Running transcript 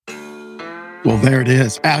Well, there it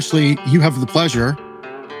is. Ashley, you have the pleasure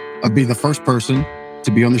of being the first person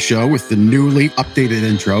to be on the show with the newly updated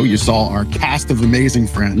intro. You saw our cast of amazing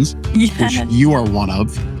friends, which you are one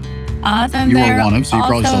of. Awesome. You are one of, so you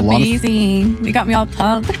probably saw a lot amazing. You got me all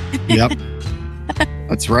pumped. Yep.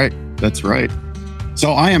 That's right. That's right.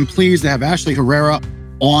 So I am pleased to have Ashley Herrera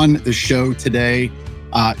on the show today.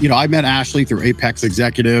 I met Ashley through Apex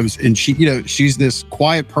Executives, and she's this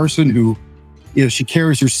quiet person who, she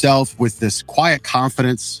carries herself with this quiet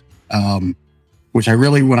confidence, which I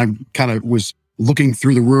really, when I kind of was looking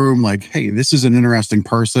through the room, like, hey, this is an interesting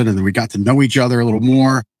person. And then we got to know each other a little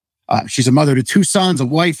more. She's a mother to 2 sons, a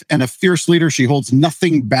wife, and a fierce leader. She holds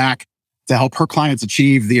nothing back to help her clients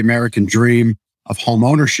achieve the American dream of home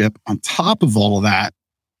ownership. On top of all of that,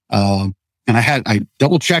 and I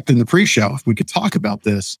double checked in the pre-show if we could talk about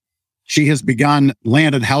this. She has begun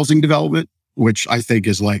land and housing development, which I think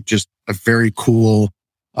is like just a very cool,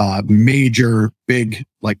 major, big,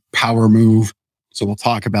 like power move. So we'll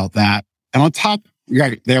talk about that. And on top,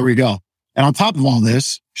 right, there we go. And on top of all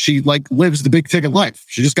this, she like lives the big ticket life.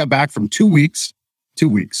 She just got back from 2 weeks,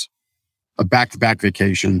 a back-to-back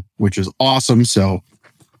vacation, which is awesome. So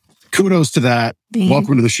kudos to that. Thanks.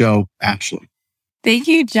 Welcome to the show, Ashley. Thank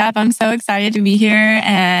you, Jeff. I'm so excited to be here.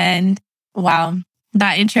 And wow,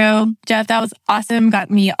 that intro, Jeff, that was awesome. Got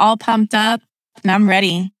me all pumped up and I'm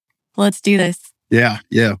ready. Let's do this. Yeah.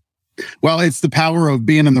 Well, it's the power of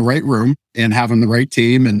being in the right room and having the right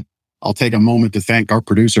team. And I'll take a moment to thank our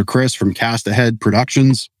producer, Chris from Cast Ahead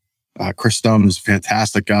Productions. Chris Stone is a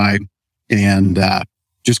fantastic guy and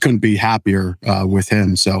just couldn't be happier with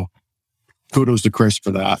him. So kudos to Chris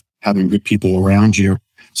for that, having good people around you.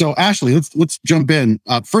 So Ashley, let's jump in.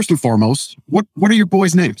 First and foremost, what are your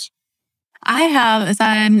boys' names? I have a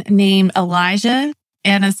son named Elijah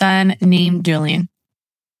and a son named Julian.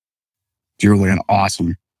 Julian,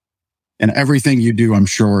 awesome. And everything you do, I'm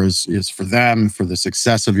sure, is for them, for the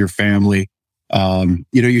success of your family.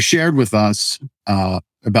 You shared with us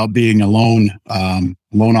about being a loan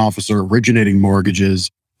officer, originating mortgages,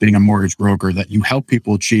 being a mortgage broker, that you help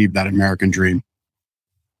people achieve that American dream.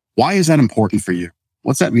 Why is that important for you?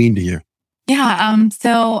 What's that mean to you? Yeah.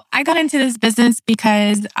 So I got into this business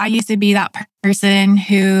because I used to be that person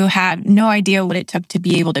who had no idea what it took to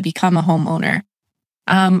be able to become a homeowner.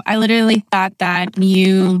 I literally thought that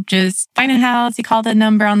you just find a house, you call the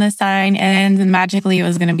number on the sign, and magically it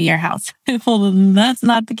was going to be your house. Well, that's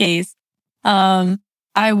not the case. I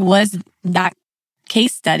was that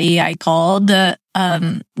case study. I called the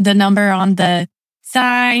number on the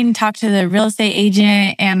sign, talked to the real estate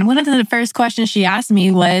agent, and one of the first questions she asked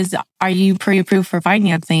me was, "Are you pre-approved for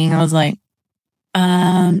financing?" I was like,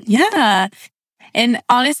 yeah. And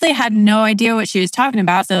honestly, I had no idea what she was talking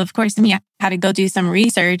about. So of course, I had to go do some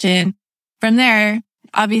research. And from there,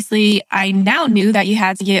 obviously, I now knew that you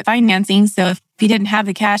had to get financing. So if you didn't have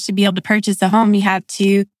the cash to be able to purchase a home, you had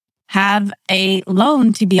to have a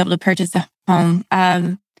loan to be able to purchase a home.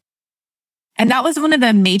 And that was one of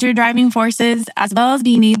the major driving forces, as well as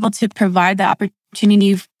being able to provide the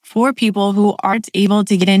opportunity for people who aren't able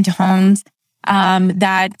to get into homes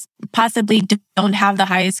that possibly don't have the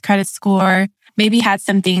highest credit score, maybe had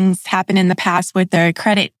some things happen in the past with their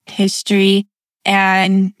credit history,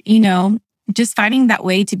 and, just finding that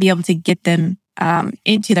way to be able to get them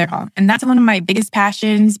into their home. And that's one of my biggest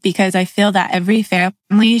passions, because I feel that every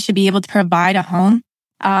family should be able to provide a home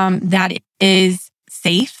that is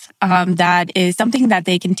safe, that is something that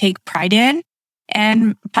they can take pride in,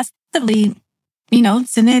 and possibly,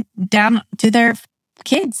 send it down to their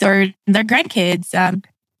kids or their grandkids.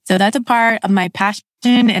 So that's a part of my passion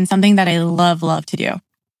and something that I love to do.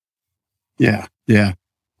 Yeah.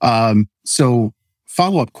 So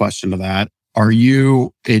follow-up question to that. Are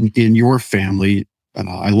you in your family?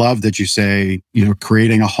 I love that you say,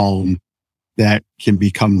 creating a home that can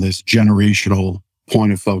become this generational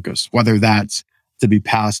point of focus, whether that's to be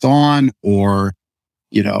passed on or,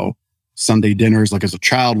 Sunday dinners. Like as a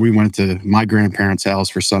child, we went to my grandparents' house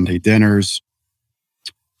for Sunday dinners.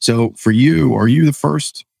 So for you, are you the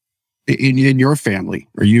first in your family?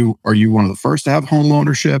 Are you one of the first to have home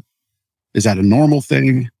ownership? Is that a normal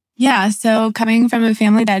thing? Yeah. So coming from a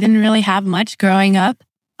family that didn't really have much growing up,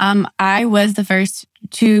 I was the first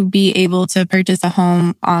to be able to purchase a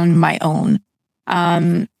home on my own.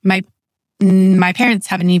 My parents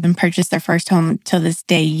haven't even purchased their first home till this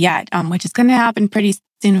day yet, which is going to happen pretty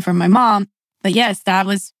soon for my mom. But yes, that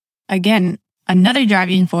was, again, another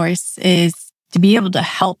driving force, is to be able to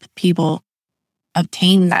help people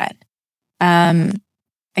obtain that.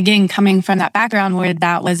 Again, coming from that background where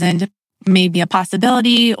that wasn't maybe a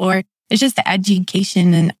possibility, or it's just the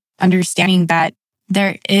education and understanding that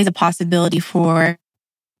there is a possibility for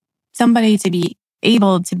somebody to be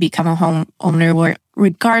able to become a homeowner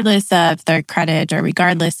regardless of their credit or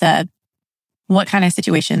regardless of what kind of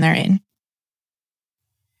situation they're in.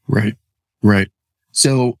 Right. Right.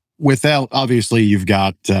 So without, obviously you've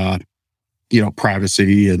got,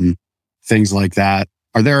 privacy and things like that.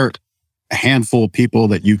 Are there a handful of people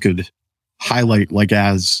that you could highlight like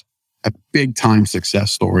as a big time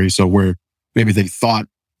success story? So where maybe they thought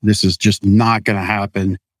this is just not going to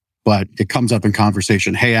happen, but it comes up in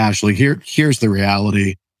conversation. Hey, Ashley, here's the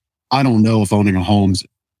reality. I don't know if owning a home's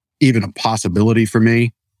even a possibility for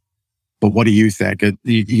me, but what do you think?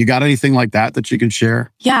 You got anything like that you can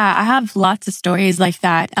share? Yeah, I have lots of stories like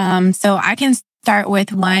that. So I can start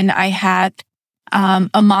with one. I had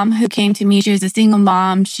a mom who came to me. She was a single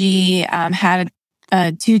mom. She had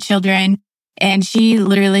 2 children, and she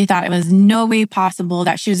literally thought it was no way possible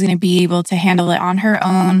that she was going to be able to handle it on her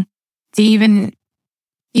own, to even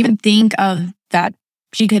think of that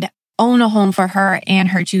she could own a home for her and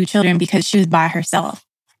her 2 children because she was by herself.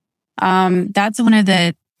 That's one of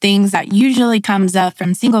the things that usually comes up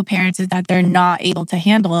from single parents, is that they're not able to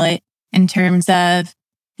handle it in terms of,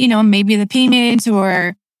 maybe the payments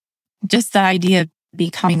or just the idea of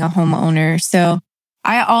becoming a homeowner. So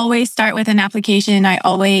I always start with an application. I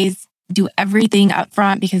always do everything up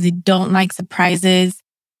front because I don't like surprises.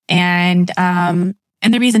 And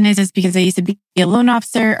the reason is because I used to be a loan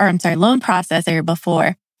processor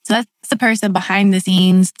before. So that's the person behind the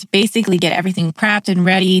scenes to basically get everything prepped and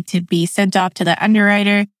ready to be sent off to the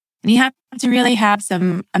underwriter. And you have to really have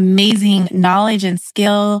some amazing knowledge and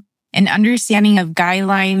skill and understanding of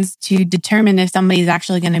guidelines to determine if somebody's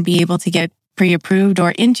actually going to be able to get pre-approved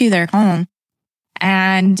or into their home.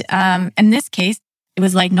 And in this case, it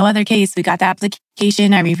was like no other case. We got the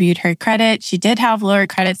application. I reviewed her credit. She did have lower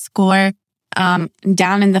credit score,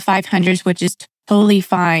 down in the 500s, which is totally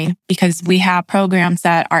fine because we have programs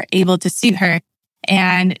that are able to suit her.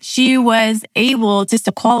 And she was able just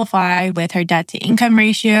to qualify with her debt to income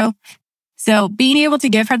ratio. So being able to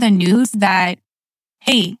give her the news that,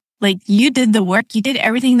 hey, like you did the work, you did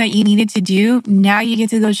everything that you needed to do. Now you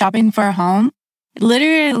get to go shopping for a home.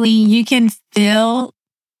 Literally, you can feel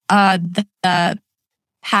the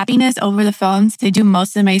happiness over the phone. So they do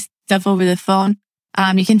most of my stuff over the phone.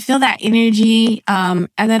 You can feel that energy. And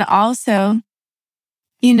then also,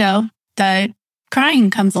 the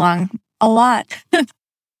crying comes along a lot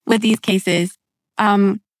with these cases.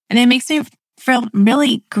 And it makes me feel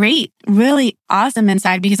really great, really awesome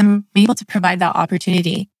inside because I'm able to provide that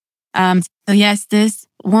opportunity. So yes, this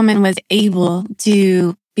woman was able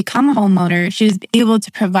to become a homeowner. She was able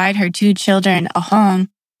to provide her 2 children a home,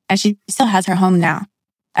 and she still has her home now.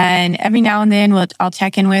 And every now and then I'll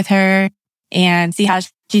check in with her and see how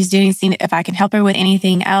she's doing, see if I can help her with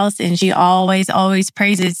anything else. And she always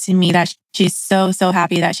praises to me that she's so, so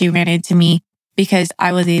happy that she ran into me because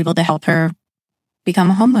I was able to help her become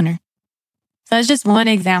a homeowner. So that's just one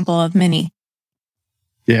example of many.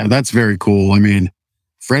 Yeah, that's very cool. I mean,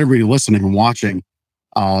 for everybody listening and watching,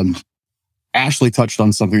 Ashley touched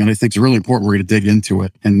on something that I think is really important. We're going to dig into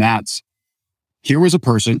it. And that's, here was a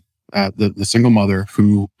person, the single mother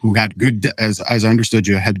who had good, as I understood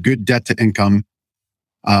you, had good debt to income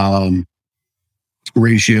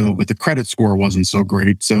ratio, but the credit score wasn't so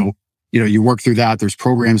great. So, you work through that. There's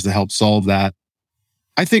programs to help solve that.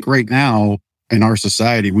 I think right now in our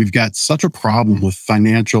society, we've got such a problem with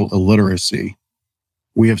financial illiteracy.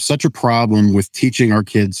 We have such a problem with teaching our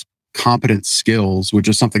kids competent skills, which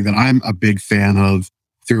is something that I'm a big fan of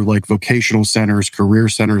through like vocational centers, career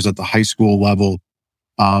centers at the high school level.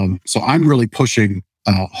 So I'm really pushing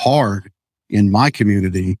hard in my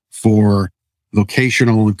community for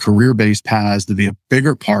vocational and career-based paths to be a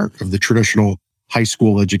bigger part of the traditional high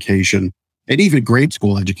school education and even grade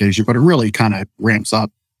school education, but it really kind of ramps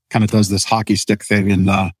up, kind of does this hockey stick thing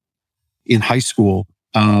in high school.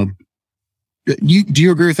 Do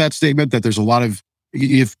you agree with that statement that there's a lot of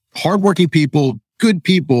if hardworking people, good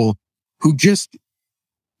people who just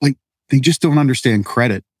they just don't understand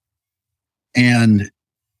credit and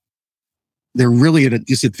they're really at a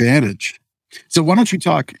disadvantage? So why don't you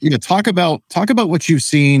talk about what you've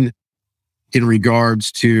seen in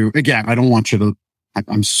regards to, again, I don't want you to,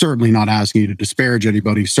 I'm certainly not asking you to disparage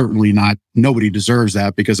anybody. Certainly not. Nobody deserves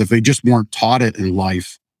that, because if they just weren't taught it in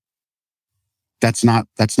life, that's not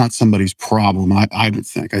somebody's problem. I don't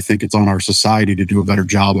think. I think it's on our society to do a better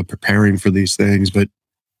job of preparing for these things. But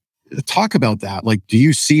talk about that. Like, do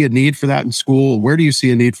you see a need for that in school? Where do you see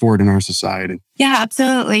a need for it in our society? Yeah,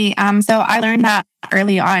 absolutely. So I learned that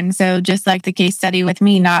early on. So just like the case study with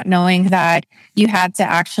me, not knowing that you had to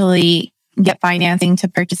actually get financing to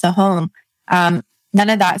purchase a home. none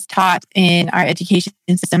of that's taught in our education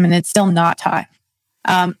system, and it's still not taught.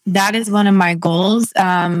 That is one of my goals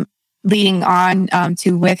leading on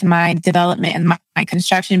to with my development and my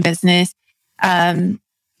construction business,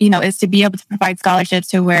 is to be able to provide scholarships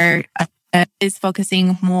to where is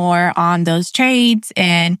focusing more on those trades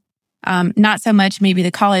and not so much maybe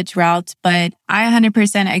the college route. But I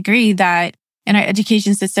 100% agree that in our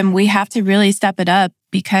education system, we have to really step it up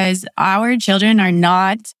because our children are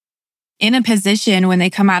not in a position when they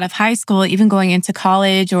come out of high school, even going into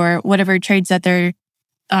college or whatever trades that they're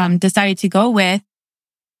decided to go with,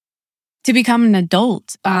 to become an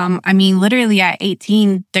adult. Literally at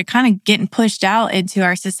 18, they're kind of getting pushed out into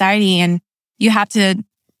our society, and you have to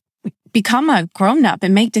become a grown-up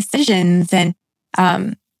and make decisions. And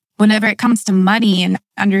whenever it comes to money and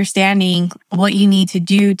understanding what you need to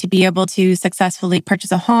do to be able to successfully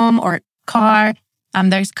purchase a home or a car,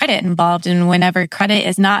 there's credit involved. And whenever credit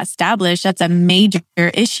is not established, that's a major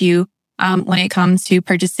issue when it comes to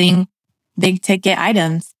purchasing big ticket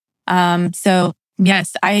items. So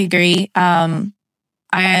yes, I agree. I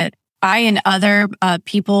and other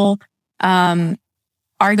people are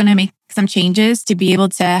going to make some changes to be able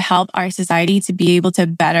to help our society, to be able to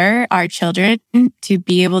better our children, to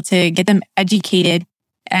be able to get them educated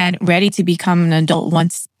and ready to become an adult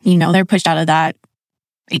once, they're pushed out of that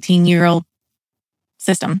 18-year-old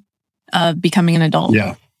system of becoming an adult.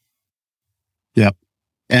 Yeah. Yep.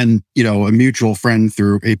 And, a mutual friend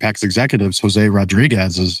through Apex Executives, Jose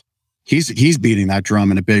Rodriguez, he's beating that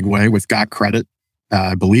drum in a big way with Got Credit.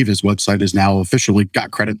 I believe his website is now officially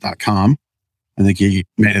gotcredit.com. I think he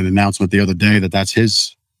made an announcement the other day that that's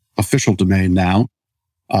his official domain now.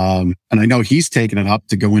 And I know he's taken it up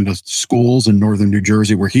to go into schools in northern New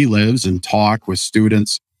Jersey where he lives and talk with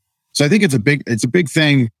students. So I think it's a big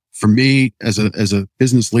thing for me as a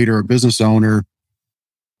business leader, a business owner,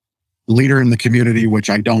 leader in the community, which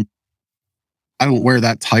I don't wear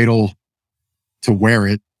that title to wear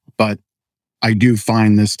it, but I do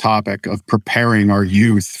find this topic of preparing our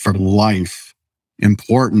youth for life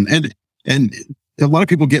important. And a lot of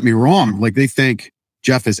people get me wrong. Like they think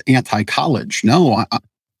Jeff is anti-college. No,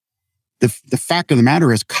 the fact of the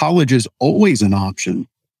matter is college is always an option.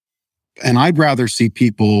 And I'd rather see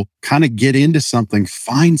people kind of get into something,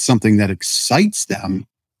 find something that excites them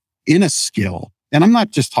in a skill. And I'm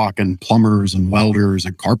not just talking plumbers and welders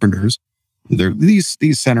and carpenters.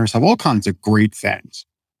 These centers have all kinds of great things.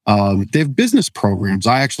 They have business programs.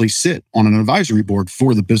 I actually sit on an advisory board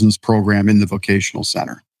for the business program in the vocational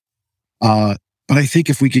center. But I think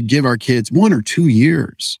if we could give our kids 1 or 2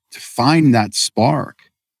 years to find that spark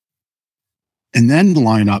and then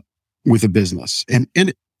line up with a business. And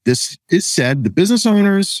this is said, the business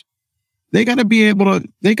owners, they got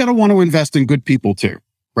to want to invest in good people too,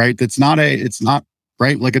 right? It's not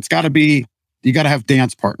right. Like you got to have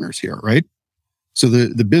dance partners here, right? So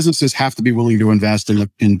the businesses have to be willing to invest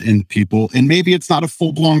in people. And maybe it's not a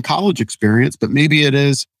full-blown college experience, but maybe it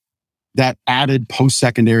is that added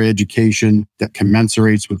post-secondary education that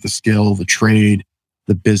commensurates with the skill, the trade,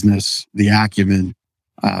 the business, the acumen.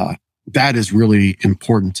 That is really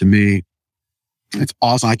important to me. It's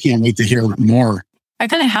awesome. I can't wait to hear more. I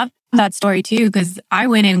kind of have that story too, because I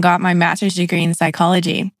went and got my master's degree in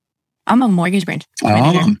psychology. I'm a mortgage branch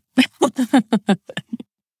manager.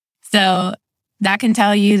 So that can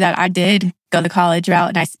tell you that I did go the college route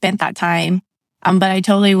and I spent that time. But I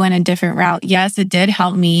totally went a different route. Yes, it did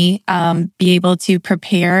help me be able to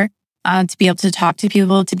prepare, to be able to talk to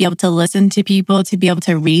people, to be able to listen to people, to be able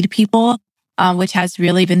to read people, which has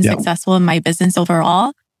really been successful in my business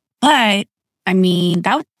overall. But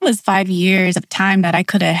that was 5 years of time that I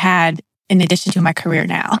could have had in addition to my career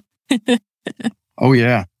now. Oh,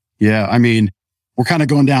 yeah. Yeah. We're kind of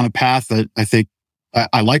going down a path that I think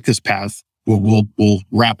I like this path. We'll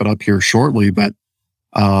wrap it up here shortly, but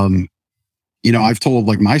I've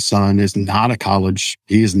told my son is not a college.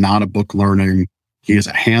 He is not a book learning. He is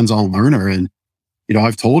a hands-on learner. And,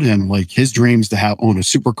 I've told him his dreams to own a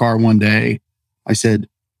supercar one day. I said,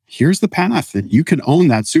 here's the path that you can own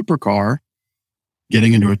that supercar,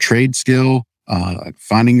 getting into a trade skill,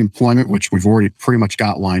 finding employment, which we've already pretty much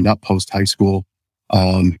got lined up post high school.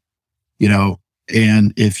 And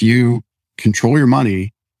if you control your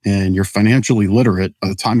money and you're financially literate, by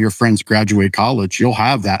the time your friends graduate college, you'll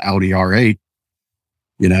have that Audi R8.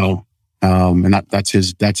 And that's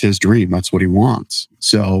his dream. That's what he wants.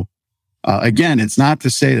 So, again, it's not to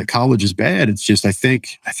say that college is bad. It's just, I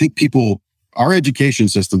think our education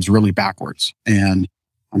system's really backwards. And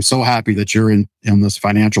I'm so happy that you're in this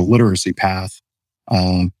financial literacy path,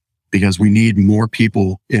 because we need more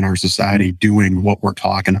people in our society doing what we're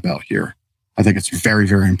talking about here. I think it's very,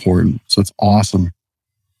 very important. So it's awesome.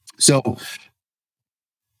 So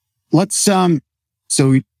let's, so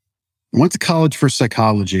you went to college for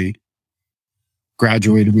psychology,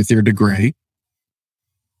 graduated with your degree.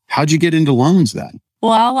 How'd you get into loans then?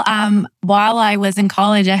 Well, while I was in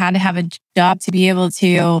college, I had to have a job to be able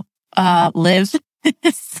to live,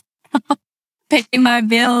 pay my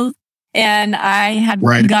bills. And I had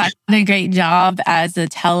gotten a great job as a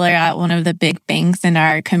teller at one of the big banks in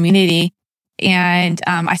our community. And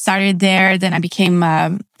I started there. Then I became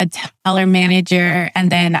a teller manager.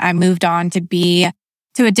 And then I moved on to be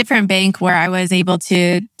to a different bank where I was able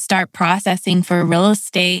to start processing for real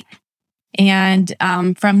estate. And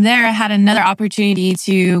from there, I had another opportunity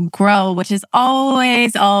to grow, which is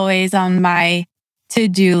always on my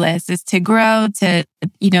to-do list, is to grow, to,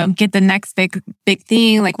 get the next big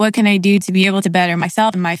thing. Like, what can I do to be able to better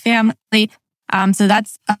myself and my family? So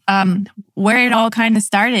that's where it all kind of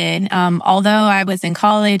started. Although I was in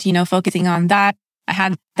college, focusing on that, I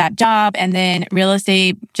had that job, and then real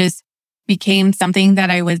estate just became something that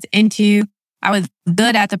I was into. I was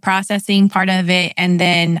good at the processing part of it. And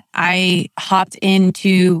then I hopped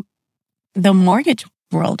into the mortgage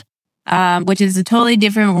world, which is a totally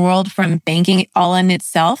different world from banking all in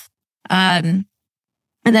itself. And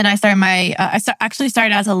then I started actually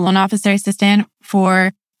started as a loan officer assistant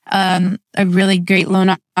for a really great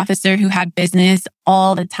loan officer who had business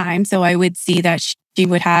all the time. So I would see that she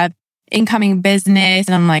would have incoming business,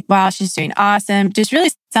 and I'm like, wow, she's doing awesome. Just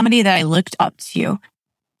really somebody that I looked up to.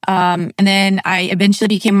 And then I eventually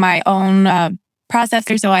became my own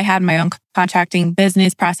processor. So I had my own contracting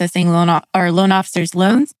business processing loan officers'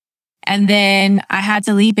 loans. And then I had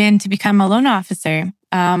to leap in to become a loan officer.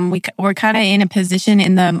 We're kind of in a position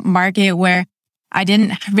in the market where I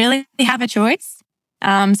didn't really have a choice.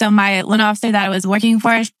 So my loan officer that I was working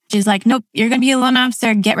for, she's like, nope, you're going to be a loan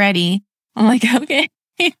officer. Get ready. I'm like, okay.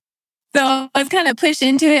 So I was kind of pushed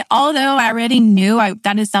into it, although I already knew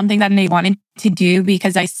that is something that I wanted to do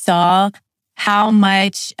because I saw how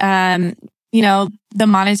much, the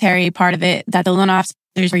monetary part of it that the loan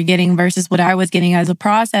officers were getting versus what I was getting as a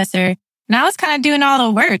processor. And I was kind of doing all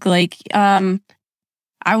the work. Like, I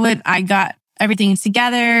got everything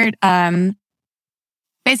together,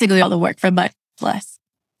 basically all the work for much less.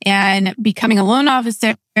 And becoming a loan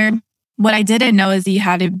officer, what I didn't know is you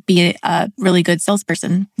had to be a really good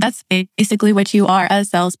salesperson. That's basically what you are, a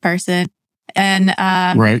salesperson. And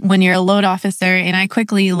when you're a loan officer, and I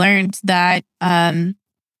quickly learned that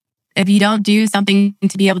if you don't do something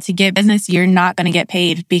to be able to get business, you're not going to get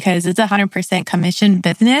paid because it's 100% commission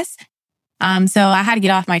business. So I had to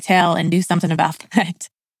get off my tail and do something about that.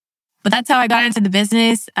 But that's how I got into the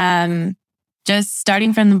business, just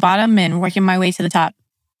starting from the bottom and working my way to the top.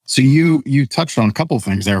 So you touched on a couple of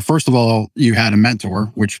things there. First of all, you had a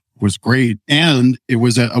mentor, which was great. And it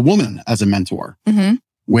was a woman as a mentor,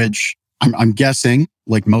 which I'm guessing,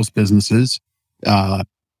 like most businesses,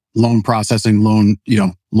 loan processing, loan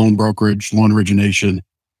brokerage, loan origination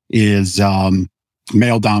is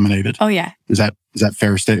male dominated. Oh, yeah. Is that a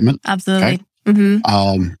fair statement? Absolutely. Okay.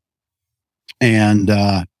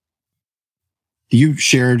 And you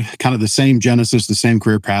shared kind of the same genesis, the same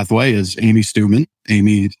career pathway as Amy Stewman.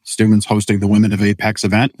 Amy Stewman's hosting the Women of Apex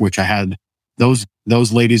event, which I had those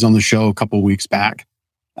ladies on the show a couple of weeks back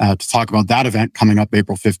to talk about that event coming up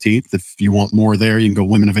April 15th. If you want more there, you can go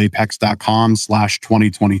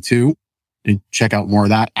womenofapex.com/2022 and check out more of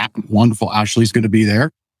that. Wonderful. Ashley's going to be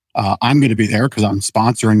there. I'm going to be there because I'm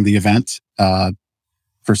sponsoring the event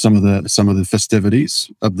for some of the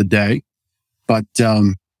festivities of the day. But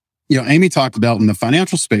Amy talked about in the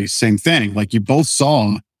financial space, same thing. Like you both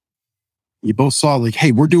saw like,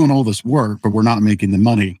 hey, we're doing all this work, but we're not making the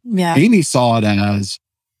money. Yeah. Amy saw it as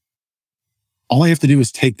all I have to do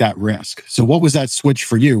is take that risk. So what was that switch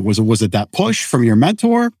for you? Was it that push from your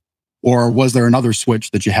mentor, or was there another switch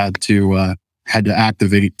that you had to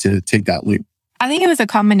activate to take that leap? I think it was a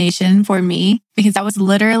combination for me because I was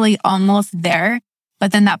literally almost there,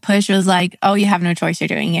 but then that push was like, oh, you have no choice. You're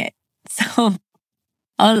doing it. So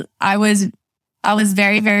I was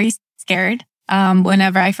very, very scared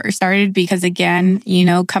whenever I first started because, again,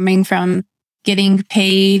 coming from getting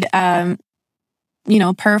paid,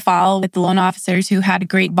 per file with the loan officers who had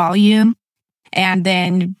great volume and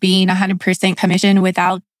then being 100% commission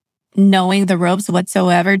without knowing the ropes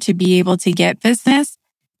whatsoever to be able to get business.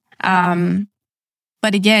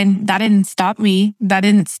 But again, that didn't stop me. That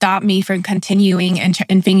didn't stop me from continuing and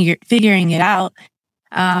figuring it out.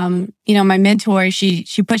 My mentor, she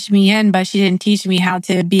pushed me in, but she didn't teach me how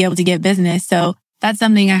to be able to get business. So that's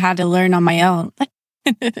something I had to learn on my own.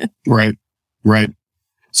 Right.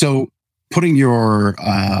 So putting your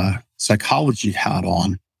psychology hat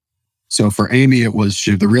on, So for Amy, it was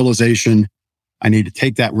the realization I need to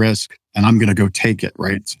take that risk and I'm going to go take it,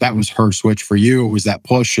 right? So that was her switch. For you, it was that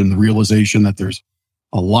push and the realization that there's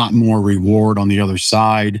a lot more reward on the other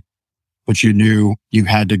side, but you knew you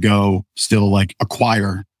had to go still like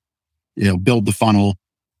acquire, build the funnel,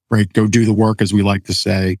 right? Go do the work, as we like to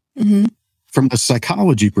say. Mm-hmm. From the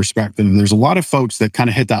psychology perspective, there's a lot of folks that kind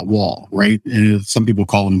of hit that wall, right? And some people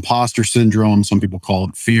call it imposter syndrome. Some people call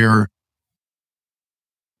it fear.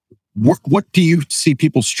 What do you see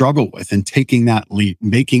people struggle with in taking that leap,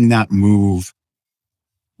 making that move?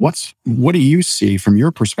 What do you see from your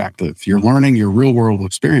perspective, your learning, your real world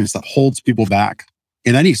experience that holds people back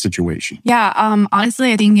in any situation? Yeah.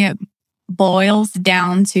 Honestly, I think it boils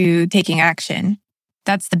down to taking action.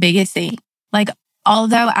 That's the biggest thing. Like,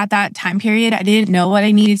 although at that time period, I didn't know what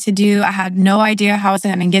I needed to do. I had no idea how I was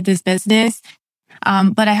going to get this business.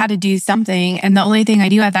 But I had to do something. And the only thing I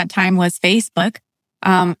knew at that time was Facebook.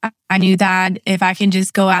 I knew that if I can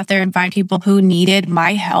just go out there and find people who needed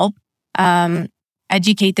my help,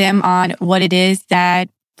 educate them on what it is that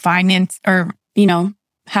finance or,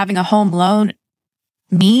 having a home loan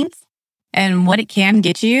means and what it can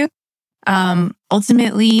get you.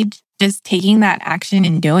 Ultimately, just taking that action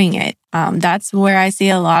and doing it. That's where I see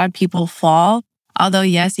a lot of people fall. Although,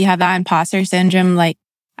 yes, you have that imposter syndrome. Like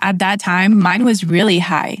at that time, mine was really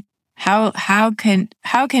high. How can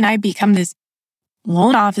I become this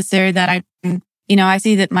loan officer that I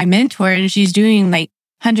see that my mentor and she's doing like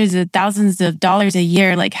hundreds of thousands of dollars a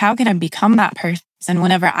year. Like, how can I become that person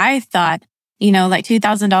whenever I thought, like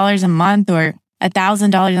 $2,000 a month or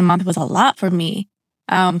 $1,000 a month was a lot for me.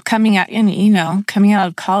 Coming out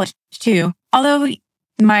of college too. Although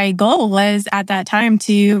my goal was at that time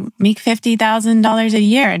to make $50,000 a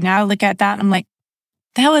year. And now I look at that, I'm like,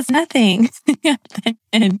 that was nothing.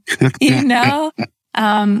 And,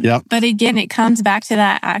 Yep. But again, it comes back to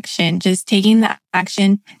that action, just taking that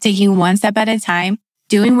action, taking one step at a time,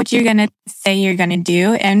 doing what you're going to say you're going to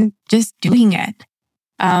do and just doing it.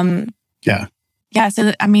 Yeah. Yeah.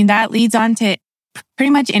 So, that leads on to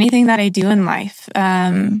pretty much anything that I do in life.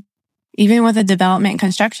 Even with the development and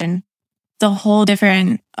construction, it's a whole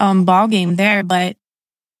different ball game there, but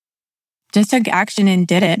just took action and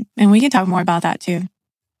did it. And we can talk more about that too.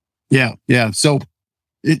 Yeah. Yeah. So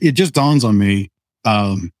it just dawns on me.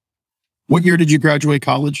 What year did you graduate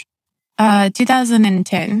college?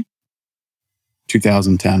 2010.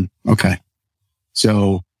 2010. Okay.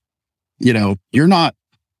 So, you're not,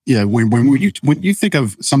 when you think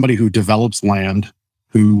of somebody who develops land,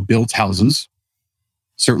 who builds houses,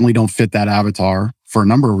 certainly don't fit that avatar for a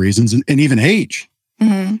number of reasons and even age,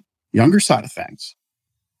 younger side of things.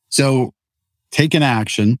 So taking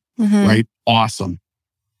action, right? Awesome.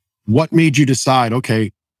 What made you decide,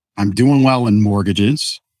 okay, I'm doing well in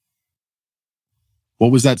mortgages?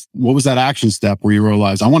 What was that action step where you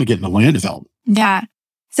realized I want to get into land development? Yeah.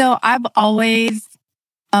 So I've always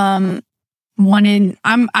I'm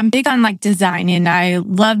big on like design and I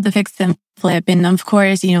love the fix and flip. And of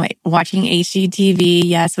course, watching HGTV.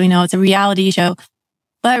 Yes, we know it's a reality show,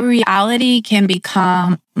 but reality can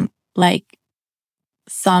become like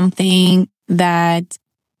something that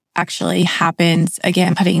actually happens.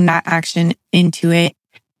 Again, putting that action into it.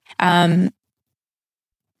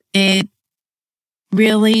 It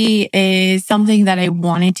really is something that I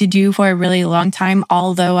wanted to do for a really long time.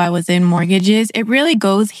 Although I was in mortgages, it really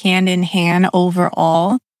goes hand in hand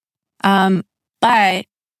overall. But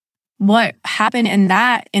what happened in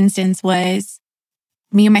that instance was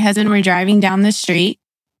me and my husband were driving down the street.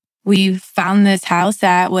 We found this house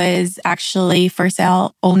that was actually for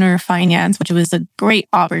sale owner finance, which was a great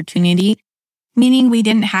opportunity, meaning we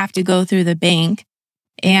didn't have to go through the bank.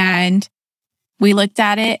 And we looked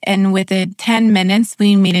at it and within 10 minutes,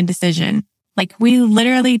 we made a decision. Like we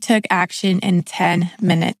literally took action in 10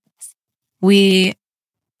 minutes.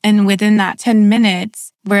 And within that 10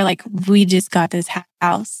 minutes, we're like, we just got this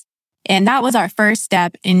house. And that was our first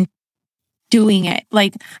step in doing it.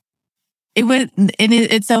 Like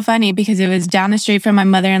it's so funny because it was down the street from my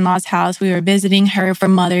mother-in-law's house. We were visiting her for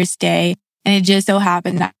Mother's Day. And it just so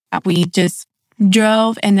happened that we just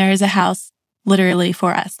drove and there's a house literally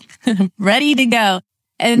for us, ready to go.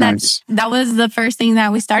 And nice. that was the first thing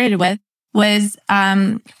that we started with was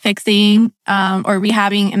fixing or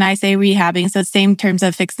rehabbing. And I say rehabbing, so same terms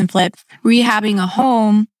of fix and flip, rehabbing a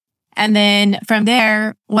home. And then from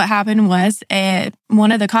there, what happened was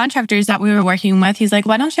one of the contractors that we were working with, he's like,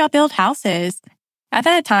 why don't y'all build houses? At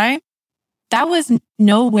that time, that was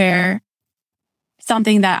nowhere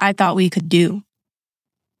something that I thought we could do.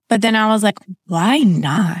 But then I was like, why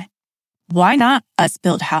not? Why not us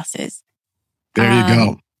build houses? There you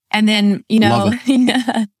go. And then,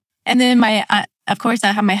 And then of course,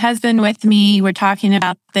 I have my husband with me. We're talking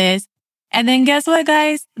about this. And then guess what,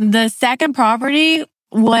 guys? The second property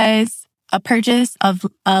was a purchase of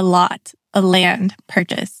a land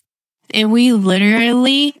purchase. And we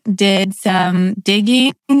literally did some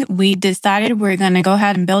digging. We decided we're going to go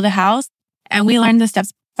ahead and build a house, and we learned the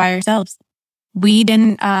steps by ourselves. We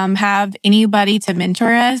didn't have anybody to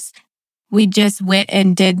mentor us. We just went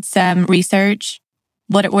and did some research.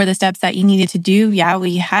 What were the steps that you needed to do? Yeah,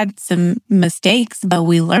 we had some mistakes, but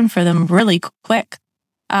we learned from them really quick.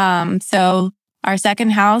 So our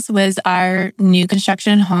second house was our new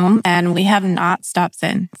construction home, and we have not stopped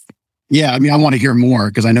since. Yeah, I mean, I want to hear more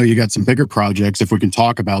because I know you got some bigger projects. If we can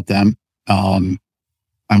talk about them, I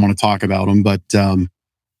want to talk about them. But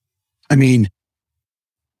I mean,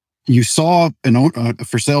 you saw a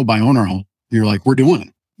for sale by owner home. You're like, we're doing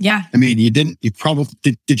it. Yeah. I mean, you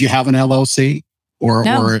probably did you have an LLC or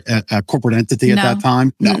a corporate entity at that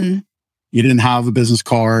time? No. Mm-mm. You didn't have a business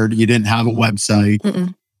card. You didn't have a website.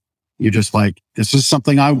 Mm-mm. You're just like, this is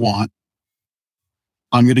something I want.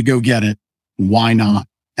 I'm going to go get it. Why not?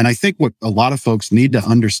 And I think what a lot of folks need to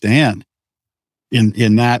understand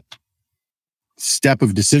in that step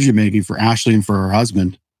of decision making for Ashley and for her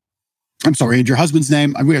husband. I'm sorry, and your husband's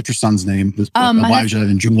name? We got your son's name, Elijah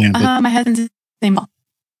and Julian. My husband's name,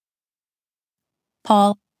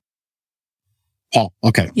 Paul. Paul.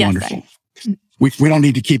 Okay, yes, wonderful. We don't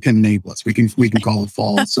need to keep him nameless. We can call him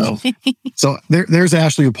Paul. So there's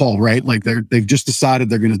Ashley and Paul, right? Like they've just decided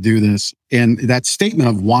they're going to do this, and that statement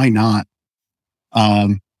of why not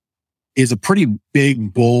is a pretty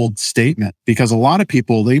big, bold statement, because a lot of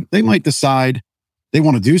people they might decide they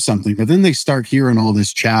want to do something, but then they start hearing all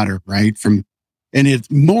this chatter, right? And it's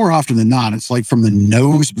more often than not, it's like from the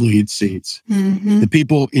nosebleed seats, the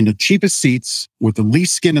people in the cheapest seats with the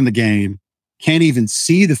least skin in the game can't even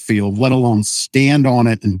see the field, let alone stand on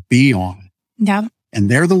it and be on it. Yeah.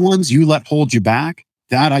 And they're the ones you let hold you back.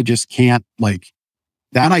 That I just can't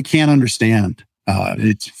I can't understand.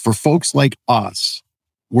 It's for folks like us,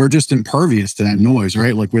 we're just impervious to that noise,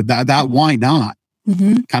 right? Like with that why not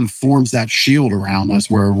kind of forms that shield around us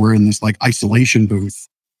where we're in this like isolation booth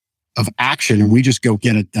of action and we just go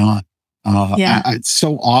get it done. It's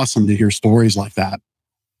so awesome to hear stories like that.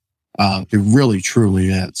 It really, truly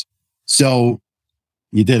is. So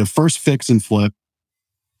you did a first fix and flip.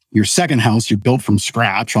 Your second house you built from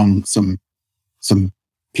scratch on some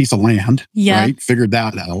piece of land, right? Figured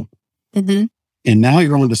that out. And now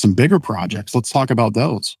you're on to some bigger projects. Let's talk about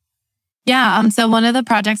those. Yeah. So one of the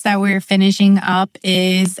projects that we're finishing up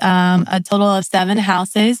is a total of 7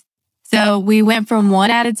 houses. So we went from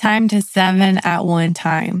 1 at a time to 7 at one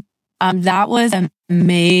time. That was a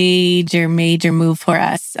major move for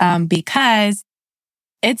us because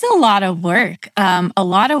it's a lot of work. A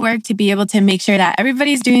lot of work to be able to make sure that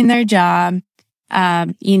everybody's doing their job,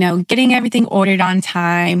 getting everything ordered on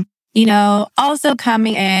time, also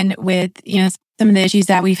coming in with, some of the issues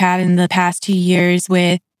that we've had in the past 2 years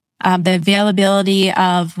with the availability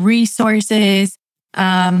of resources,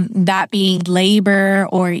 that being labor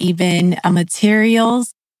or even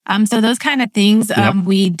materials. So those kind of things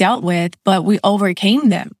we dealt with, but we overcame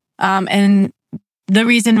them. And the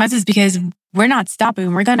reason was is because we're not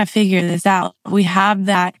stopping. We're going to figure this out. We have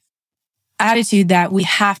that attitude that we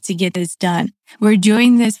have to get this done. We're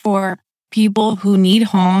doing this for people who need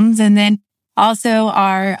homes. And then also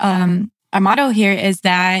our motto here is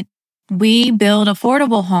that we build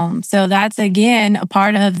affordable homes. So that's, again, a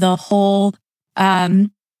part of the whole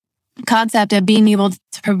concept of being able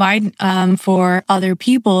to provide for other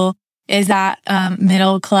people is that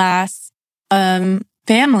middle class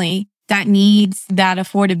family that needs that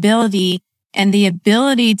affordability and the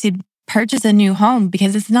ability to purchase a new home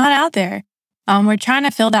because it's not out there. We're trying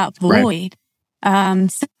to fill that void.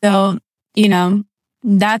 Right. So,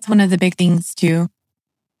 that's one of the big things too.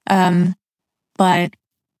 But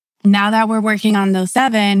now that we're working on those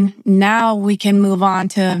 7, now we can move on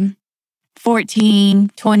to 14,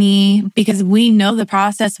 20, because we know the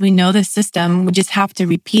process, we know the system. We just have to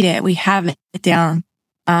repeat it. We have it down.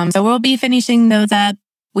 So we'll be finishing those up.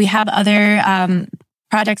 We have other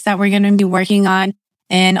projects that we're going to be working on.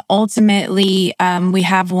 And ultimately, we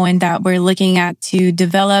have one that we're looking at to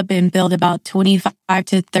develop and build about 25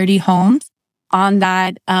 to 30 homes on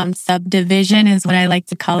that subdivision is what I like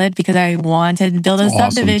to call it, because I want to build a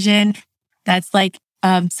subdivision. That's like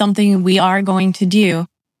something we are going to do.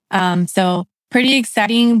 So pretty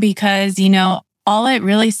exciting because, all it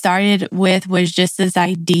really started with was just this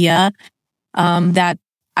idea that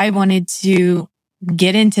I wanted to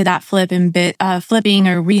get into that flipping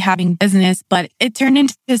or rehabbing business, but it turned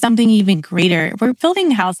into something even greater. We're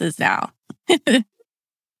building houses now.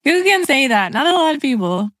 Who can say that? Not a lot of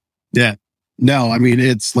people. Yeah. No, I mean,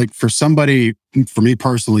 it's like for me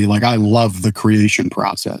personally, like I love the creation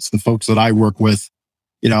process. The folks that I work with,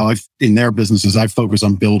 in their businesses, I focus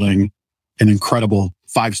on building an incredible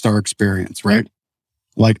 5-star experience, right?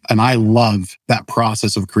 Like, and I love that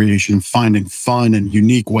process of creation, finding fun and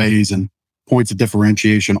unique ways and points of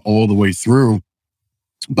differentiation all the way through.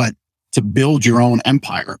 But to build your own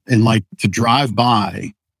empire and like to drive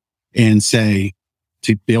by and to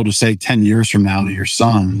be able to say 10 years from now to your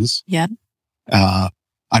sons, Yeah.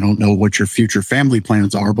 I don't know what your future family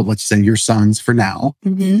plans are, but let's say your sons for now,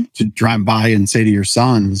 to drive by and say to your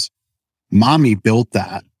sons, mommy built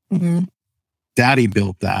that. Daddy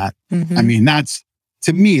built that. I mean,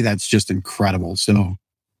 to me, that's just incredible. So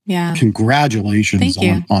yeah, congratulations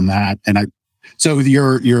on that. And so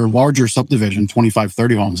your larger subdivision, 25,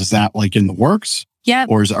 30 homes, is that like in the works? Yeah.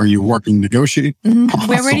 Or are you working negotiate?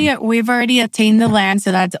 Awesome. We've already obtained the land.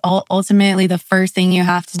 So that's ultimately the first thing you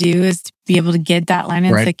have to do is to be able to get that land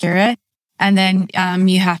and secure it. And then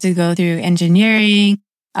you have to go through engineering,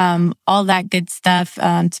 all that good stuff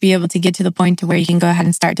to be able to get to the point to where you can go ahead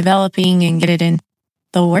and start developing and get it in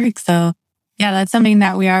the work. So yeah, that's something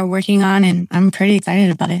that we are working on and I'm pretty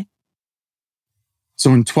excited about it.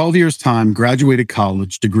 So in 12 years' time, graduated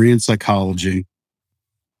college, degree in psychology,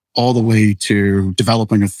 all the way to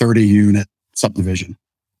developing a 30-unit subdivision.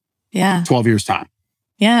 Yeah. 12 years' time.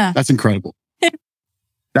 Yeah. That's incredible.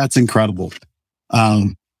 That's incredible.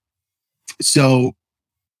 So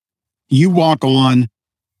you walk on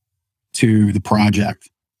to the project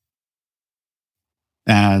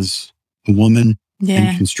as a woman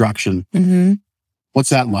in construction. What's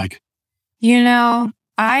that like? Because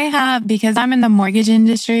I'm in the mortgage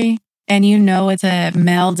industry and it's a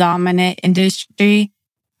male dominant industry,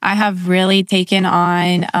 I have really taken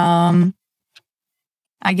on,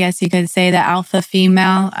 I guess you could say the alpha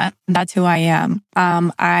female. That's who I am.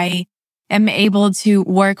 I am able to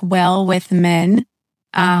work well with men.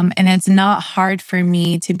 And it's not hard for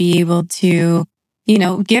me to be able to,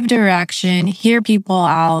 give direction, hear people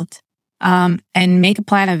out, and make a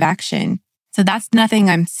plan of action. So that's nothing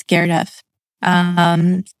I'm scared of.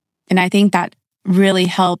 And I think that really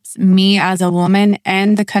helps me as a woman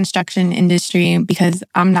and the construction industry because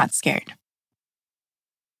I'm not scared.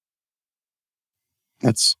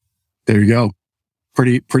 There you go.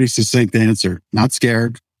 Pretty succinct answer. Not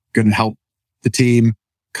scared. Going to help the team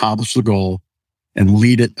accomplish the goal and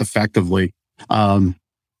lead it effectively.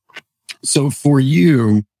 So for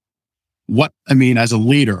you, as a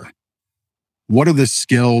leader, what are the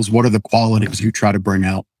skills? What are the qualities you try to bring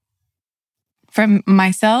out? From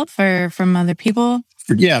myself or from other people?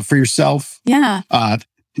 For yourself. Yeah.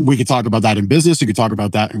 We could talk about that in business. You could talk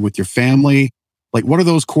about that with your family. Like, what are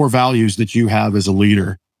those core values that you have as a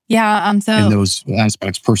leader? Yeah. In those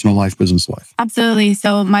aspects, personal life, business life. Absolutely.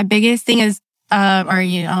 So my biggest thing is,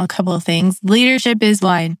 a couple of things. Leadership is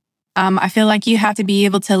one. I feel like you have to be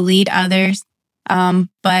able to lead others.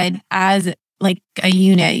 But as like a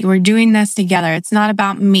unit, we're doing this together. It's not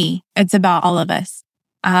about me. It's about all of us.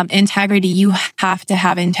 Integrity, you have to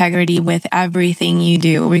have integrity with everything you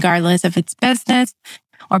do, regardless if it's business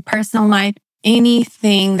or personal life,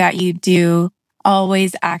 anything that you do,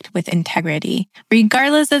 always act with integrity,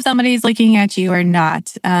 regardless if somebody's looking at you or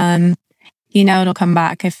not. It'll come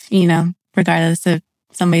back if, regardless if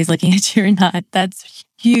somebody's looking at you or not. That's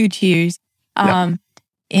huge. And,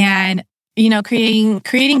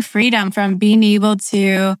 creating freedom from being able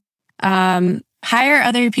to, hire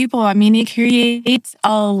other people. I mean, it creates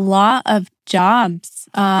a lot of jobs.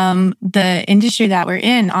 The industry that we're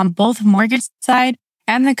in on both mortgage side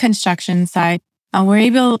and the construction side, we're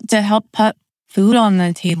able to help put food on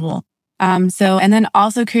the table. And then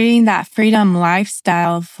also creating that freedom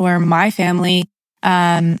lifestyle for my family,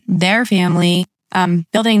 their family,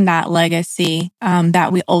 building that legacy,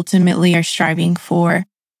 that we ultimately are striving for.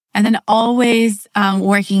 And then always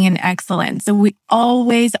working in excellence. So we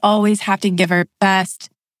always have to give our best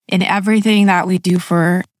in everything that we do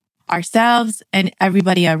for ourselves and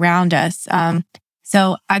everybody around us.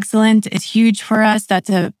 So excellence is huge for us. That's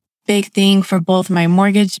a big thing for both my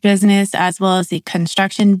mortgage business as well as the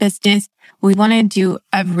construction business. We want to do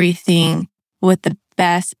everything with the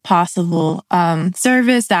best possible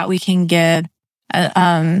service that we can give.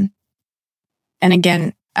 And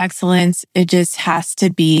again, excellence, it just has to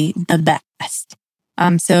be the best.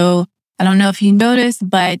 So I don't know if you noticed,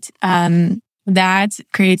 but that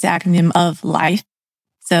creates the acronym of LIFE.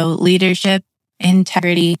 So leadership,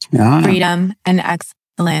 integrity, freedom, and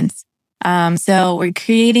excellence. So we're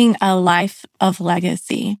creating a life of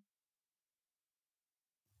legacy.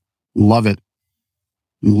 Love it.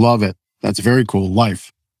 That's very cool.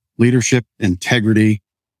 Life. leadership, integrity,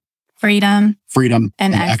 freedom, freedom,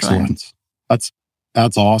 and and excellence. excellence.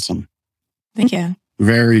 That's awesome. Thank you.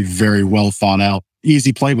 Very, very well thought out.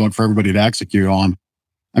 Easy playbook for everybody to execute on.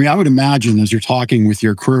 I mean, I would imagine as you're talking with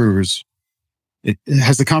your crews,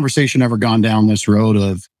 has the conversation ever gone down this road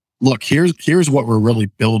of, look, here's what we're really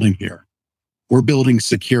building here. We're building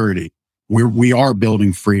security. We are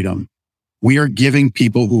building freedom. We are giving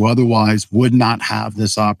people who otherwise would not have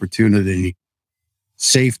this opportunity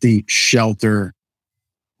safety, shelter,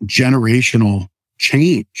 generational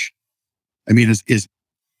change. I mean, is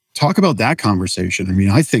talk about that conversation. I mean,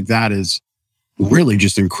 I think that is really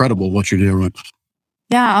just incredible what you're doing.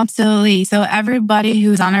 Yeah, absolutely. So everybody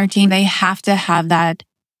who's on our team, they have to have that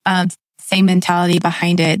same mentality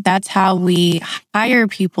behind it. That's how we hire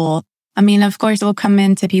people. I mean, of course, we'll come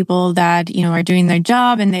into people that, are doing their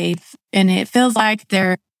job and it feels like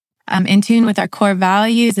they're in tune with our core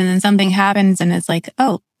values. And then something happens and it's like,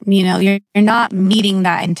 oh, you're not meeting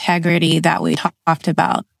that integrity that we talked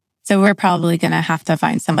about. So we're probably going to have to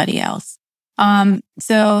find somebody else.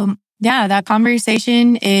 So yeah, that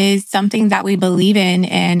conversation is something that we believe in,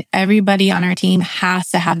 and everybody on our team has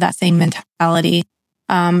to have that same mentality.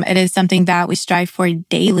 It is something that we strive for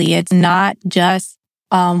daily. It's not just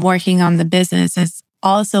working on the business; it's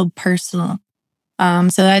also personal. So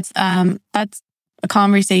that's a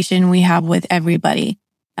conversation we have with everybody,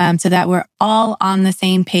 so that we're all on the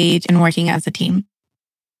same page and working as a team.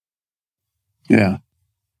 Yeah,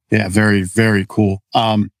 very, very cool.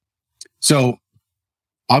 So.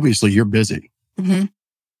 Obviously, you're busy. Mm-hmm.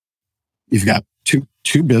 You've got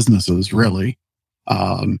two businesses, really.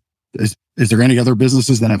 Is there any other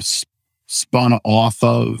businesses that have spun off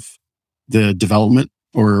of the development,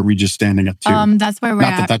 or are we just standing at two? That's where we're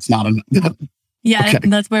not at. That that's not an. Yeah, okay.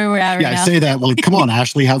 That's where we're at right now. I say that like, come on,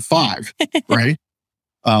 Ashley, have 5, right?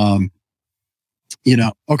 Okay.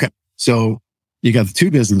 So you got the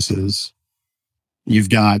 2 businesses. You've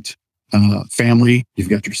got family. You've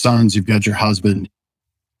got your sons. You've got your husband.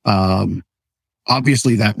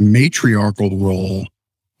 Obviously that matriarchal role,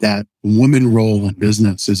 that woman role in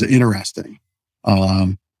business is interesting.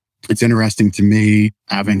 It's interesting to me,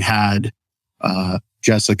 having had,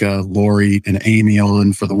 Jessica, Lori, and Amy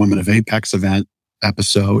on for the Women of Apex event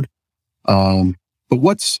episode. But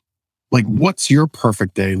what's your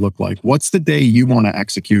perfect day look like? What's the day you want to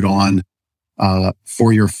execute on,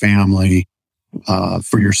 for your family,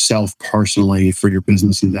 for yourself personally, for your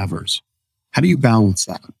business endeavors? How do you balance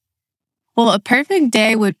that? Well, a perfect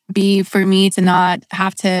day would be for me to not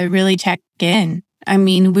have to really check in. I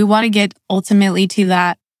mean, we want to get ultimately to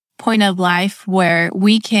that point of life where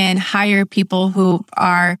we can hire people who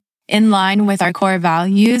are in line with our core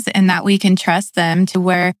values and that we can trust them, to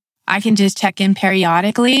where I can just check in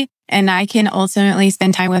periodically and I can ultimately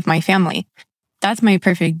spend time with my family. That's my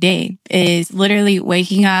perfect day, is literally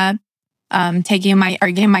waking up, getting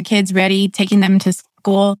my kids ready, taking them to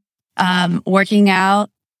school, working out,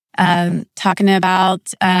 talking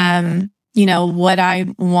about, what I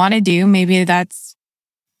want to do. Maybe that's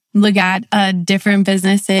look at different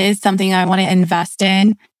businesses, something I want to invest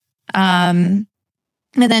in. And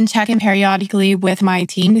then check in periodically with my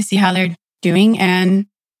team to see how they're doing and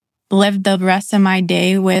live the rest of my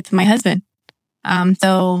day with my husband.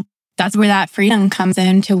 So that's where that freedom comes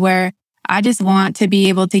in, to where I just want to be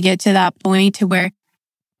able to get to that point to where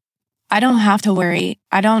I don't have to worry.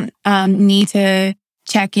 I don't need to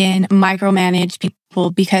check in, micromanage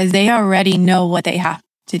people, because they already know what they have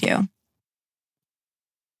to do.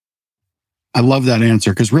 I love that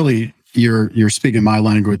answer, because really you're speaking my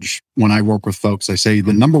language. When I work with folks, I say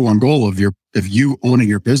the number one goal of you owning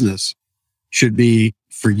your business should be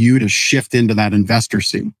for you to shift into that investor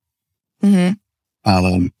seat.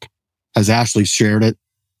 Mm-hmm. As Ashley shared it,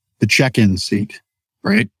 the check-in seat,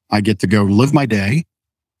 right? I get to go live my day,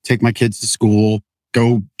 take my kids to school,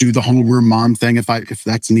 go do the homeroom mom thing if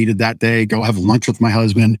that's needed that day, go have lunch with my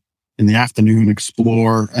husband in the afternoon,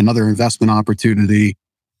 explore another investment opportunity.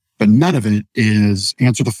 But none of it is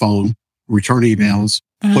answer the phone, return emails,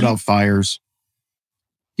 put out fires.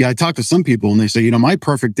 Yeah, I talk to some people and they say, my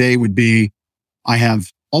perfect day would be, I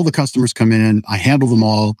have all the customers come in, I handle them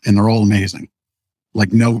all, and they're all amazing.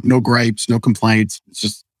 Like no gripes, no complaints. It's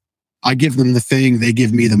just, I give them the thing, they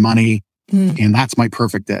give me the money, and that's my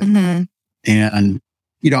perfect day. Mm-hmm. And,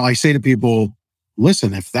 I say to people,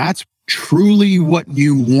 listen, if that's truly what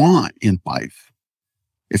you want in life,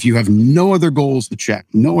 if you have no other goals to check,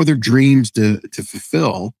 no other dreams to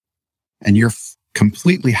fulfill, and you're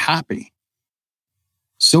completely happy,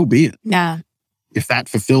 so be it. Yeah. If that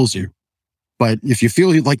fulfills you. But if you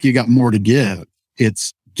feel like you got more to give,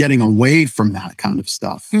 it's getting away from that kind of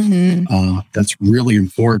stuff. That's really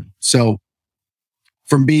important. So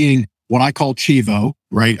from being what I call Chivo,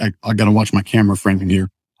 right? I got to watch my camera framing here.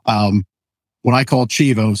 What I call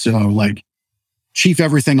Chivo. So like chief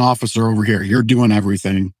everything officer over here, you're doing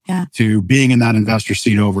everything, to being in that investor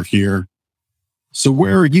seat over here. So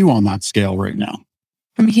where are you on that scale right now?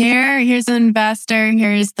 From here's an investor.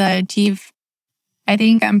 Here's the chief. I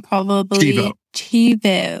think I'm probably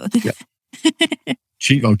Chivo. Yeah.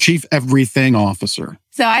 Chief everything officer.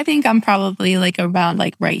 So I think I'm probably like around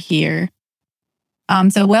like right here.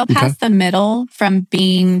 So well past the middle from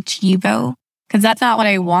being Chivo, because that's not what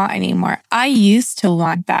I want anymore. I used to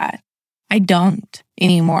want that. I don't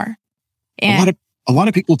anymore. And a lot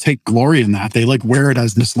of people take glory in that. They like wear it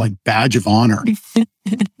as this like badge of honor.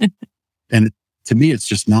 And to me, it's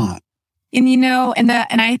just not. And and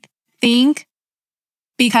I think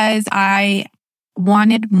because I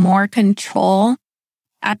wanted more control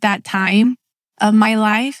at that time of my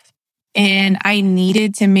life, and I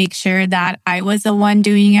needed to make sure that I was the one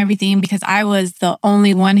doing everything because I was the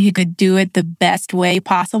only one who could do it the best way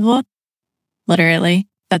possible. Literally,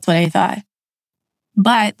 that's what I thought.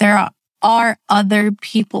 But there are other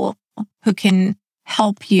people who can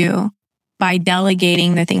help you by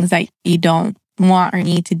delegating the things that you don't want or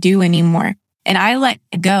need to do anymore. And I let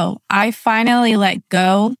go. I finally let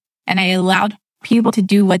go, and I allowed people to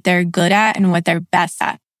do what they're good at and what they're best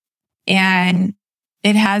at. And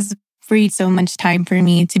it has freed so much time for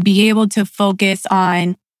me to be able to focus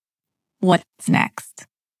on what's next.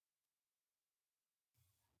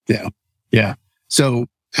 Yeah. So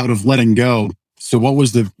out of letting go, so what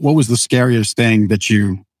was the scariest thing that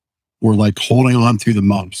you were like holding on to the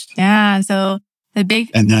most? Yeah. So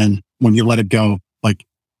and then when you let it go, like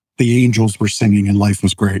the angels were singing and life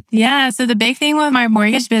was great. Yeah. So the big thing with my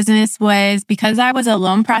mortgage business was because I was a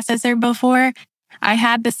loan processor before, I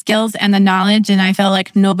had the skills and the knowledge, and I felt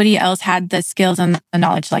like nobody else had the skills and the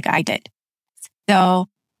knowledge like I did. So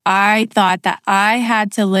I thought that I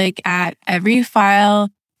had to look at every file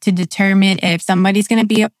to determine if somebody's going to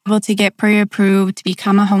be able to get pre-approved to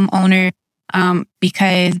become a homeowner,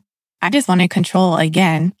 because I just wanted control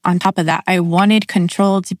again. On top of that, I wanted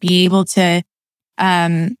control to be able to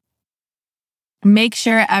make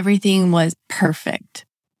sure everything was perfect.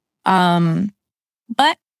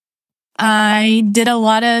 But I did a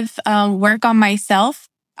lot of work on myself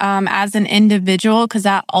as an individual, because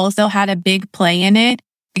that also had a big play in it.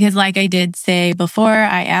 Because like I did say before,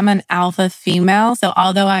 I am an alpha female. So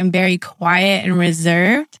although I'm very quiet and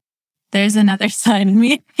reserved, there's another side of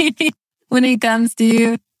me when it comes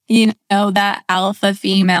to, that alpha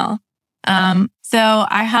female. So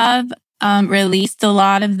I have released a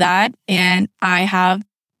lot of that, and I have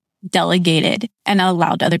delegated and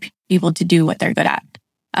allowed other people to do what they're good at.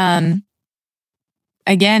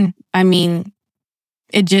 Again, I mean,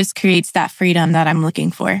 it just creates that freedom that I'm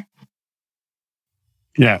looking for.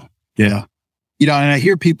 Yeah. And I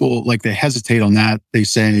hear people like they hesitate on that. They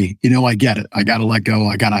say, I get it. I got to let go.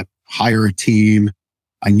 I got to hire a team.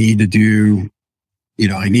 I need to do,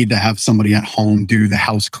 I need to have somebody at home do the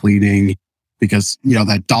house cleaning, because,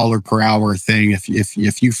 that $1 per hour thing,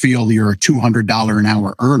 if you feel you're a $200 an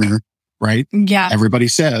hour earner, right? Yeah. Everybody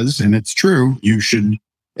says, and it's true, you should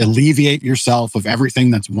alleviate yourself of everything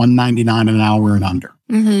that's $199 an hour and under,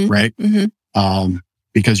 right?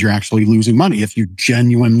 Because you're actually losing money if you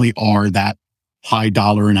genuinely are that high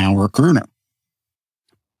dollar an hour earner.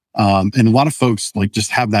 And a lot of folks like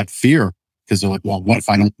just have that fear because they're like, well, what if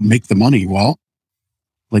I don't make the money? Well,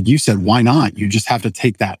 like you said, why not? You just have to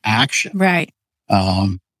take that action. Right.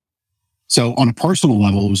 So on a personal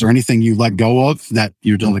level, was there anything you let go of that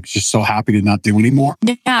you're like just so happy to not do anymore?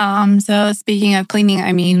 Yeah. So speaking of cleaning,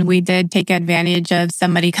 I mean, we did take advantage of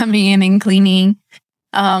somebody coming in and cleaning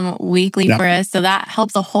weekly for us. So that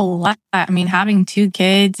helps a whole lot. I mean, having 2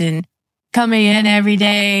 kids and coming in every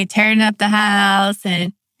day, tearing up the house,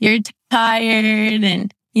 and you're tired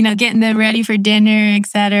and, getting them ready for dinner,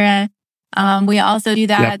 etc. We also do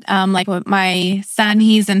that, like with my son,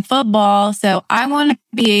 he's in football. So I want to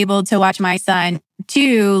be able to watch my son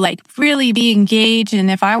too, like really be engaged. And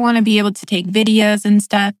if I want to be able to take videos and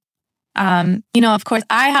stuff, of course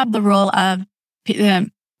I have the role of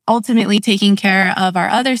ultimately taking care of our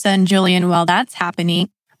other son, Julian, while that's happening.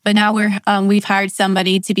 But now we've hired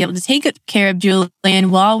somebody to be able to take care of Julian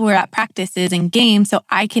while we're at practices and games, so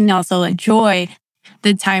I can also enjoy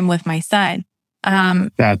the time with my son.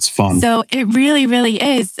 That's fun. So it really, really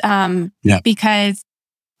is. Because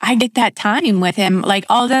I get that time with him. Like,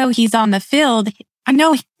 although he's on the field, I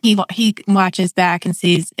know he watches back and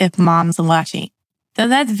sees if mom's watching. So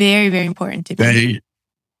that's very, very important to me.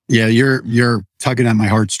 Yeah, you're tugging at my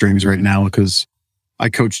heartstrings right now because I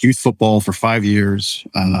coached youth football for 5 years.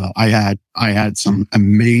 I had some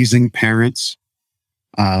amazing parents,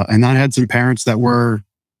 and I had some parents that were,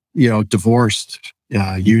 divorced,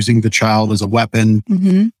 using the child as a weapon.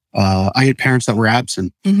 Mm-hmm. I had parents that were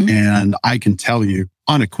absent, Mm-hmm. and I can tell you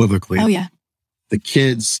unequivocally, Oh yeah. the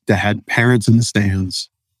kids that had parents in the stands,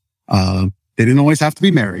 they didn't always have to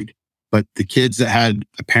be married, but the kids that had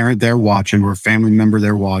a parent there watching or a family member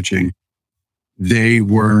there watching, they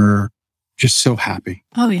were just so happy.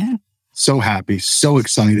 Oh yeah. So happy, so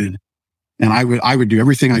excited. And I would do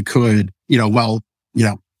everything I could,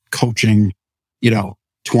 coaching,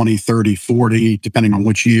 20, 30, 40, depending on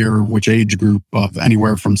which year, which age group of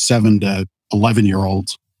anywhere from 7 to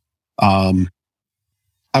 11-year-olds.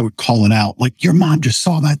 I would call it out like, your mom just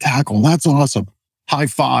saw that tackle. That's awesome. High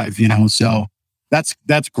five, so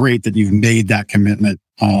that's great that you've made that commitment.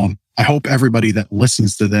 I hope everybody that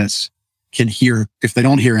listens to this can hear, if they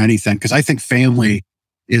don't hear anything, because I think family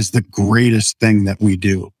is the greatest thing that we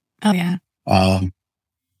do. Oh yeah.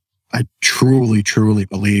 I truly, truly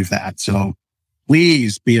believe that. So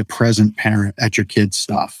please be a present parent at your kids'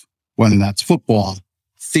 stuff, whether that's football,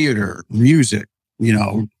 theater, music,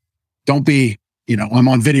 don't be, I'm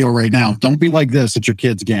on video right now. Don't be like this at your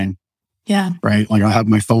kids' game. Yeah. Right. Like I have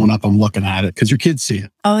my phone up, I'm looking at it because your kids see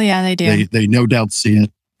it. Oh yeah, they do. They no doubt see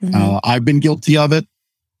it. Mm-hmm. I've been guilty of it.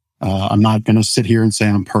 I'm not going to sit here and say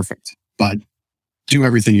I'm perfect, but do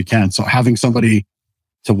everything you can. So having somebody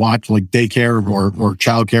to watch, like daycare or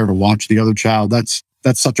childcare, to watch the other child, that's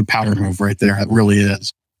such a power move right there. It really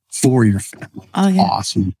is for your family. Oh yeah.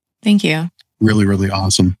 Awesome. Thank you. Really, really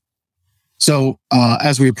awesome. So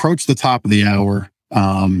as we approach the top of the hour,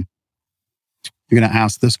 you're going to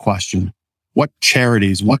ask this question: what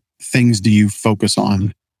charities, what things do you focus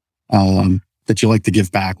on that you like to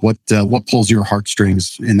give back? What pulls your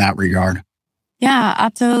heartstrings in that regard? Yeah,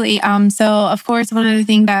 absolutely. So of course, one of the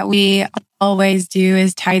things that we always do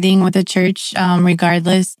is tithing with the church,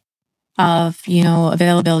 regardless of,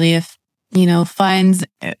 availability of, funds,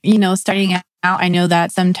 starting out. I know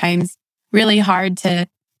that sometimes really hard to,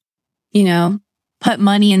 put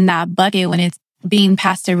money in that bucket when it's being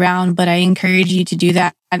passed around, but I encourage you to do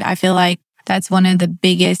that. And I feel like that's one of the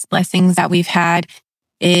biggest blessings that we've had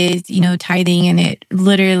is, tithing, and it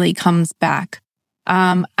literally comes back.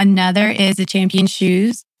 Another is the Champion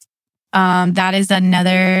Shoes. That is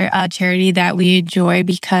another charity that we enjoy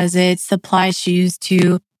because it supplies shoes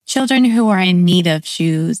to children who are in need of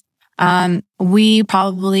shoes. We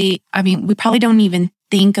probably don't even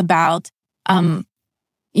think about,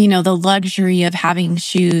 the luxury of having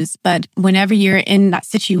shoes. But whenever you're in that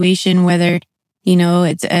situation, whether,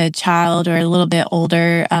 it's a child or a little bit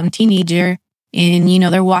older teenager,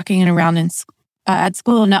 and, they're walking around at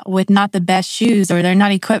school with not the best shoes, or they're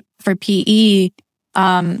not equipped for PE,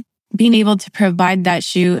 being able to provide that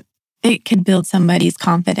shoe, it could build somebody's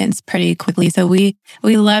confidence pretty quickly. So we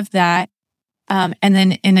love that. And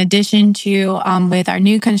then in addition to with our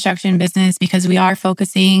new construction business, because we are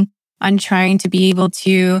focusing on trying to be able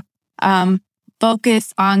to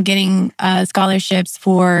focus on getting scholarships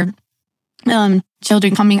for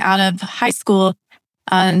children coming out of high school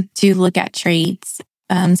to look at trades.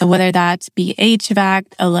 So whether that be HVAC,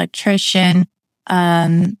 electrician,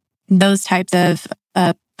 those types of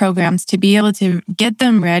programs, to be able to get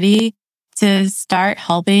them ready to start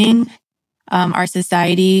helping our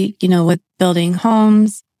society, with building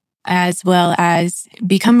homes, as well as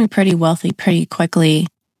becoming pretty wealthy pretty quickly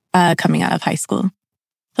coming out of high school.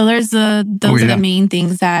 So those are the main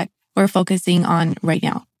things that we're focusing on right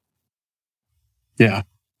now. Yeah.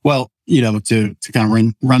 Well, to kind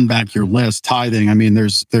of run back your list, tithing, I mean,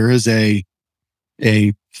 there is a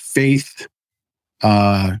faith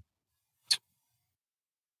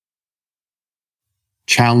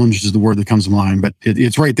challenge is the word that comes to mind, but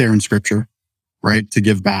it's right there in scripture, right? To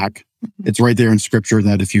give back. It's right there in scripture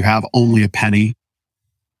that if you have only a penny,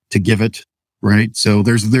 to give it, right? So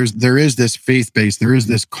there is this faith-based, there is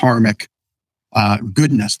this karmic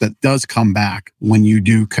goodness that does come back when you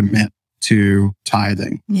do commit to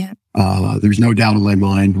tithing. Yeah. There's no doubt in my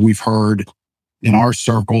mind. We've heard in our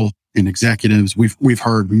circle, in executives, we've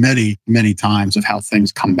heard many, many times of how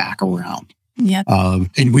things come back around. Yeah.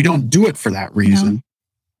 And we don't do it for that reason,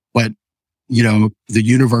 but the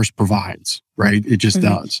universe provides, right? It just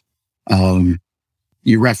does.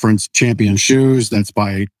 You referenced Champion Shoes. That's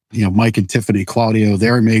by Mike and Tiffany Claudio.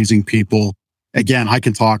 They're amazing people. Again, I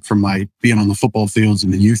can talk from my being on the football fields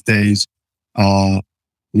in the youth days.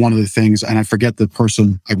 One of the things, and I forget the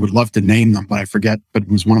person, I would love to name them, but I forget, but it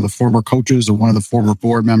was one of the former coaches or one of the former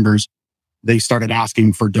board members. they started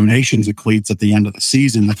asking for donations of cleats at the end of the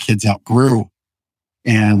season that kids outgrew.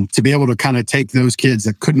 And to be able to kind of take those kids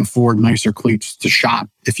that couldn't afford nicer cleats to shop,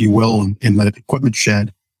 if you will, in the equipment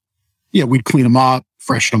shed, we'd clean them up,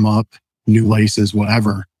 freshen them up, new laces,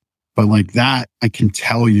 whatever. But like that, I can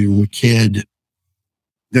tell you, a kid,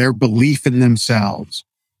 their belief in themselves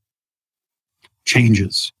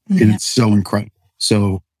changes. Yeah. And it's so incredible.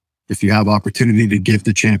 So if you have opportunity to give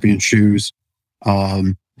the Champion shoes,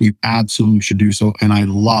 you absolutely should do so. And I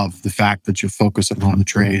love the fact that you're focusing on the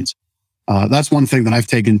trades. That's one thing that I've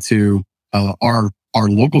taken to our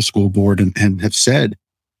local school board and have said,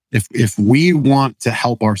 if we want to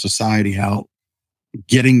help our society out,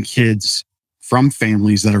 getting kids from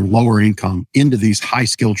families that are lower income into these high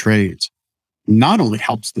skill trades not only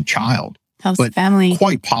helps the child, helps but the family.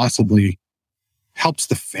 Quite possibly helps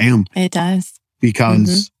the family. It does.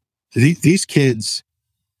 Because these kids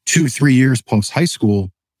 2-3 years post high school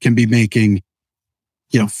can be making,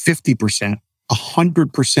 50%,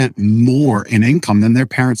 100% more in income than their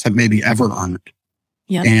parents have maybe ever earned.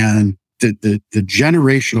 Yep. And the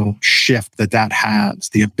generational shift that has,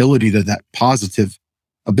 the ability that positive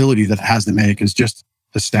ability that it has to make is just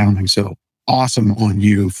astounding. So awesome on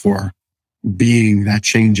you for being that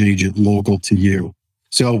change agent local to you.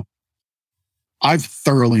 So I've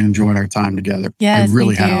thoroughly enjoyed our time together. Yes, I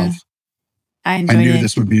really me too. have. I knew it.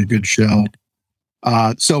 This would be a good show.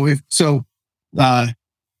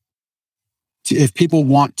 If people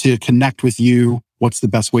want to connect with you, what's the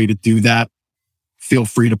best way to do that? Feel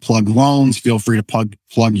free to plug loans. Feel free to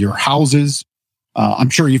plug your houses. I'm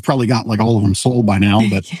sure you've probably got like all of them sold by now,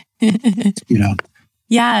 but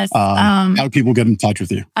Yes. How do people get in touch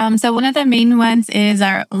with you? So one of the main ones is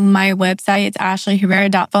my website. It's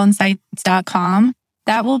ashleyherrera.phonesites.com.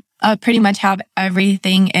 That will pretty much have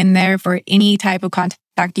everything in there for any type of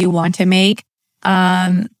contact you want to make.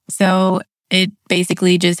 So it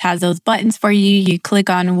basically just has those buttons for you. You click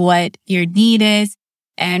on what your need is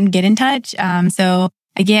and get in touch. So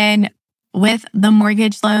again, with the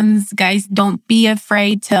mortgage loans, guys, don't be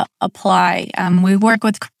afraid to apply. We work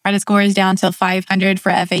with credit scores down to 500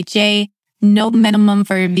 for FHA, no minimum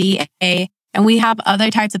for VA. And we have other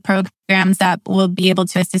types of programs that will be able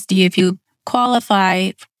to assist you if you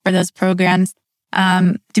qualify for those programs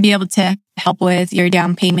to be able to help with your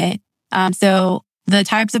down payment. So the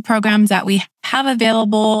types of programs that we have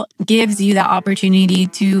available gives you the opportunity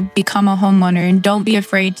to become a homeowner, and don't be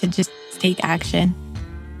afraid to just take action.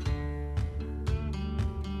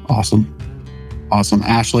 Awesome.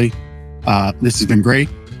 Ashley, this has been great.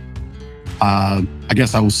 I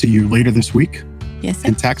guess I will see you later this week. Yes, sir.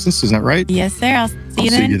 In Texas. Is that right? Yes, sir. I'll see you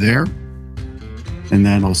then. See you there. And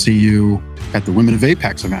then I'll see you at the Women of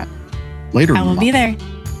Apex event later. I will be there.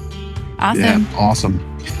 Awesome. Yeah, awesome.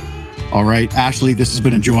 All right, Ashley, this has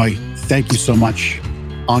been a joy. Thank you so much.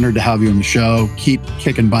 Honored to have you on the show. Keep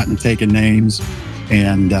kicking butt and taking names.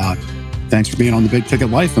 And thanks for being on The Big Ticket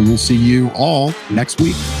Life. And we'll see you all next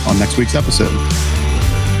week on next week's episode.